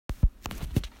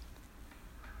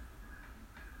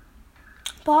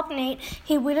Bob Neat,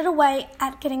 he withered away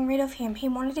at getting rid of him. He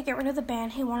wanted to get rid of the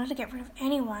band. He wanted to get rid of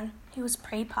anyone who was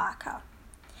pre-Parker.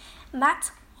 And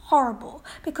that's horrible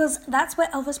because that's where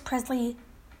Elvis Presley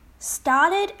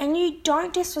started, and you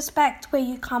don't disrespect where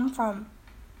you come from.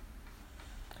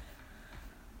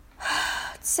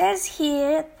 It says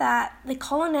here that the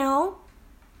colonel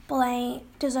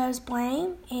deserves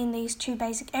blame in these two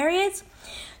basic areas.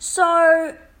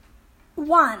 So,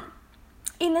 1,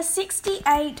 in the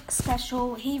 68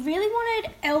 special, he really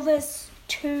wanted Elvis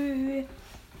to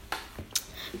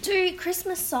do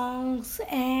Christmas songs,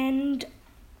 and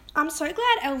I'm so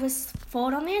glad Elvis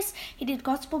fought on this. He did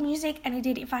gospel music and he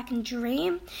did If I Can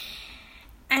Dream.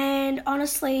 And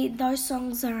honestly, those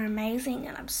songs are amazing,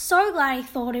 and I'm so glad he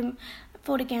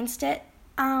fought against it.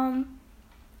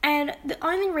 And the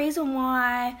only reason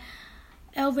why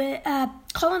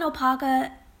Colonel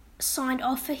Parker signed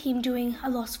off for him doing a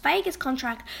Las Vegas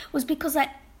contract was because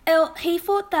he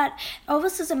thought that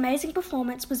Elvis's amazing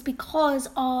performance was because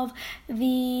of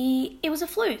it was a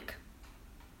fluke.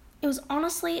 It was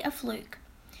honestly a fluke.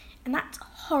 And that's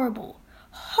horrible.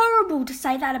 Horrible to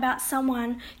say that about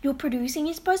someone you're producing.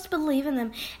 You're supposed to believe in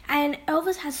them. And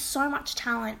Elvis has so much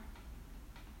talent.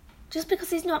 Just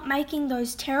because he's not making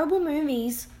those terrible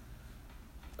movies.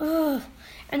 Ugh.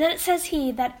 And then it says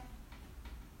here that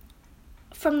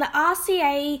from the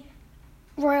RCA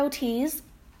royalties,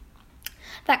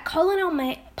 that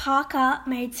Colonel Parker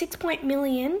made $6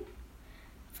 million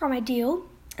from a deal,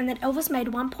 and that Elvis made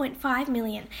 $1.5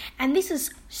 million. And this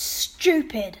is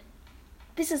stupid.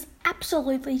 This is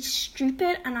absolutely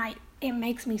stupid, and it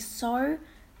makes me so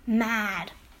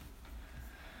mad.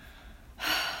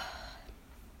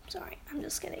 Sorry, I'm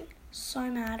just getting so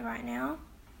mad right now.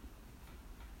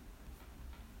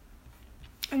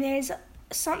 And there's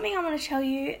something I want to tell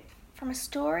you from a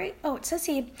story. Oh, it says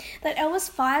here that Elvis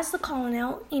fires the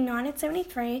colonel in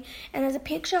 1973, and there's a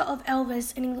picture of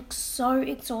Elvis, and he looks so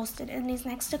exhausted, and he's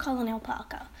next to Colonel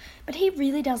Parker. But he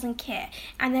really doesn't care.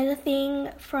 And there's a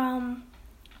thing from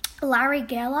Larry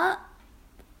Geller.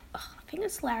 I think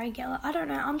it's Larry Geller. I don't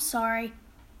know. I'm sorry.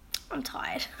 I'm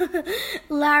tired.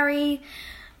 Larry...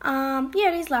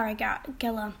 it is Larry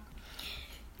Geller.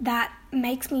 That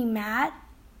makes me mad.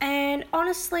 And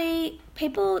honestly,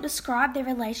 people describe their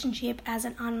relationship as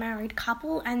an unmarried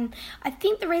couple, and I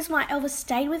think the reason why Elvis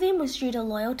stayed with him was due to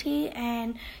loyalty,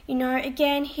 and,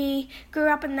 again, he grew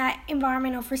up in that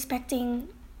environment of respecting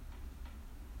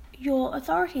your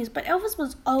authorities, but Elvis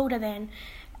was older then,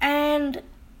 and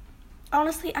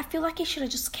honestly, I feel like he should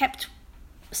have just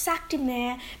sacked him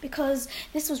there, because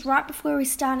this was right before he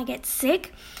was starting to get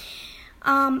sick.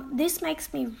 This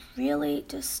makes me really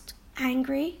just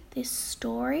angry, this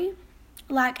story.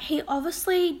 Like, he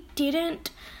obviously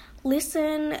didn't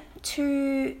listen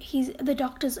to the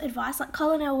doctor's advice. Like,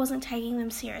 Colonel wasn't taking them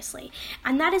seriously,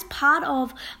 and that is part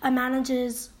of a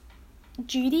manager's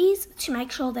duties, to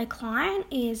make sure their client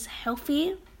is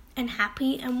healthy and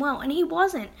happy and well, and he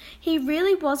wasn't. He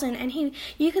really wasn't, and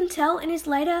you can tell in his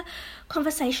later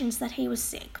conversations that he was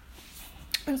sick.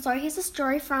 And so here's a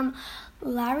story from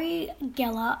Larry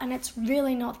Geller, and it's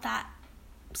really not that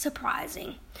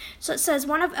surprising. So it says,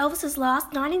 one of Elvis's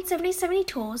last 1970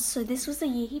 tours, so this was the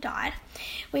year he died,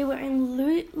 we were in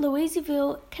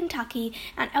Louisville, Kentucky,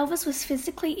 and Elvis was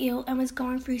physically ill and was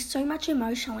going through so much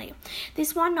emotionally.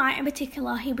 This one night in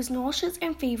particular, he was nauseous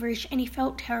and feverish, and he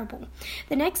felt terrible.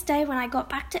 The next day, when I got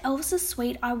back to Elvis's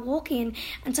suite, I walk in,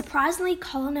 and surprisingly,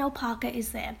 Colonel Parker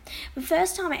is there. The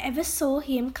first time I ever saw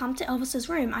him come to Elvis's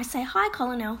room, I say, "Hi,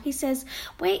 Colonel." He says,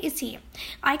 "Where is he?"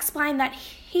 I explain that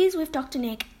he's with Dr.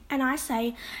 Nick, and I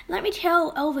say, "Let me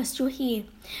tell Elvis you're here."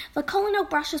 The colonel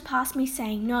brushes past me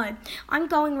saying, "No, I'm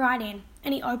going right in,"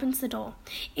 and he opens the door.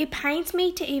 It pains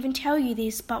me to even tell you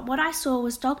this, but what I saw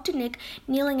was Dr. Nick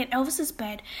kneeling at Elvis's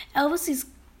bed. Elvis is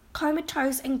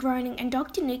comatose and groaning, and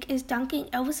Dr. Nick is dunking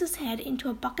Elvis's head into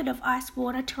a bucket of ice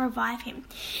water to revive him.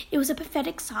 It was a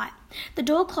pathetic sight. The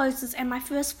door closes, and my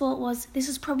first thought was, this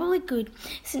is probably good,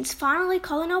 since finally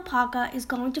Colonel Parker is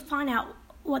going to find out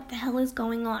what the hell is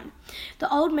going on.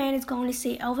 The old man is going to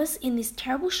see Elvis in this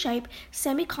terrible shape,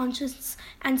 semi-conscious,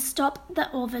 and stop the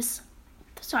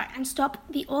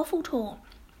awful tour.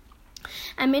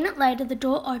 A minute later, the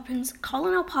door opens,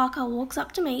 Colonel Parker walks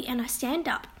up to me, and I stand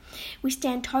up. We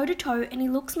stand toe to toe, and he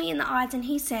looks me in the eyes and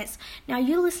he says, "Now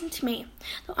you listen to me.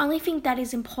 The only thing that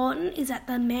is important is that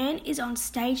the man is on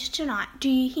stage tonight. Do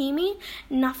you hear me?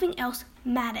 Nothing else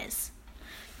matters."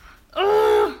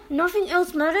 Ugh, nothing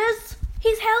else matters?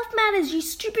 His health matters, you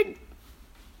stupid...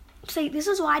 See, this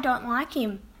is why I don't like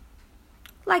him.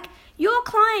 Like, your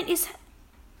client is...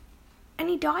 And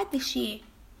he died this year.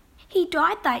 He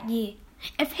died that year.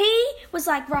 If he was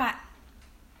like, right,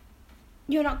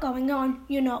 you're not going on,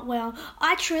 you're not well,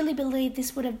 I truly believe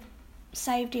this would have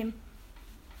saved him.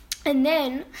 And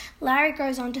then Larry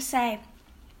goes on to say,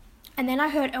 and then I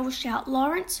heard Elvis shout,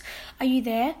 Lawrence, are you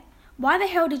there? Why the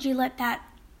hell did you let that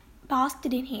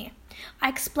bastard in here? I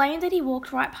explained that he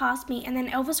walked right past me, and then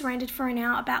Elvis ranted for an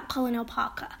hour about Colonel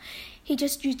Parker. He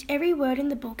just used every word in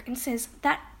the book and says,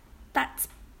 that's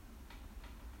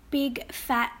big,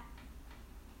 fat...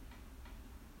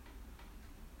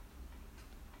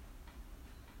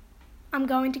 I'm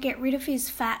going to get rid of his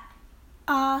fat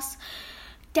ass.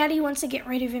 Daddy wants to get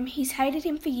rid of him. He's hated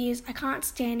him for years. I can't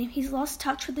stand him. He's lost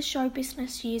touch with the show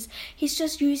business years. He's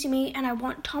just using me, and I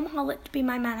want Tom Hollett to be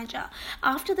my manager.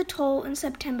 After the toll in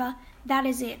September, that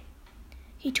is it.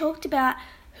 He talked about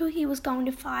who he was going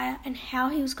to fire and how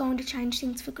he was going to change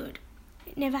things for good.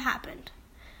 It never happened.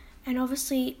 And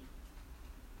obviously,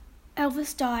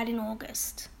 Elvis died in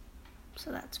August.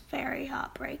 So that's very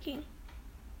heartbreaking.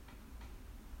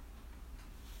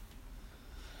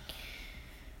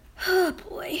 Oh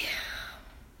boy.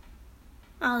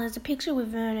 Oh, there's a picture with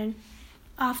Vernon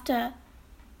after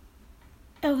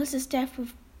Elvis's death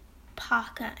with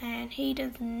Parker, and he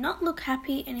does not look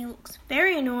happy and he looks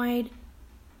very annoyed.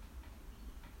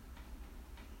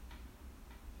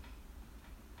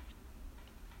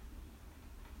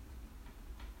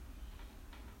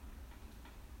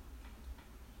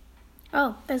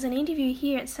 Oh, there's an interview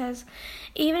here. It says,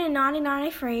 even in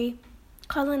 1993,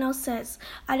 Colonel says,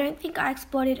 I don't think I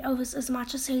exploited Elvis as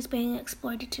much as he's being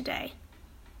exploited today.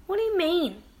 What do you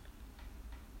mean?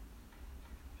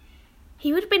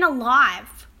 He would have been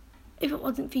alive if it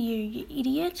wasn't for you, you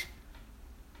idiot.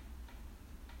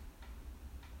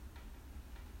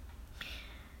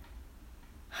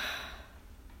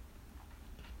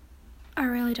 I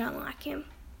really don't like him.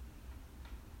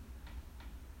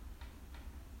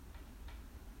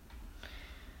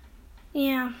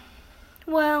 Yeah,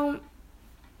 well,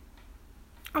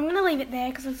 I'm going to leave it there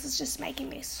because this is just making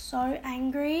me so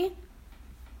angry.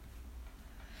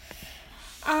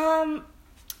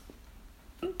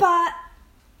 But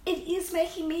it is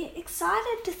making me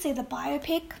excited to see the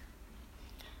biopic.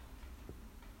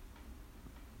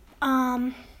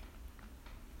 I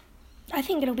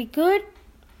think it'll be good.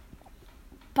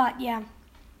 But yeah,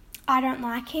 I don't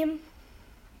like him.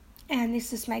 And this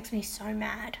just makes me so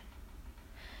mad.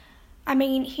 I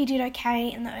mean, he did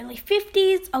okay in the early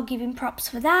 50s. I'll give him props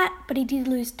for that. But he did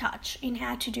lose touch in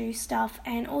how to do stuff.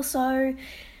 And also,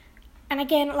 and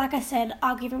again, like I said,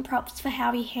 I'll give him props for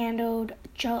how he handled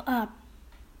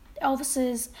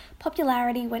Elvis's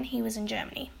popularity when he was in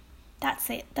Germany. That's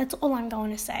it. That's all I'm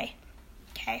going to say.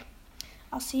 Okay.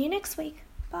 I'll see you next week.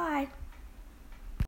 Bye.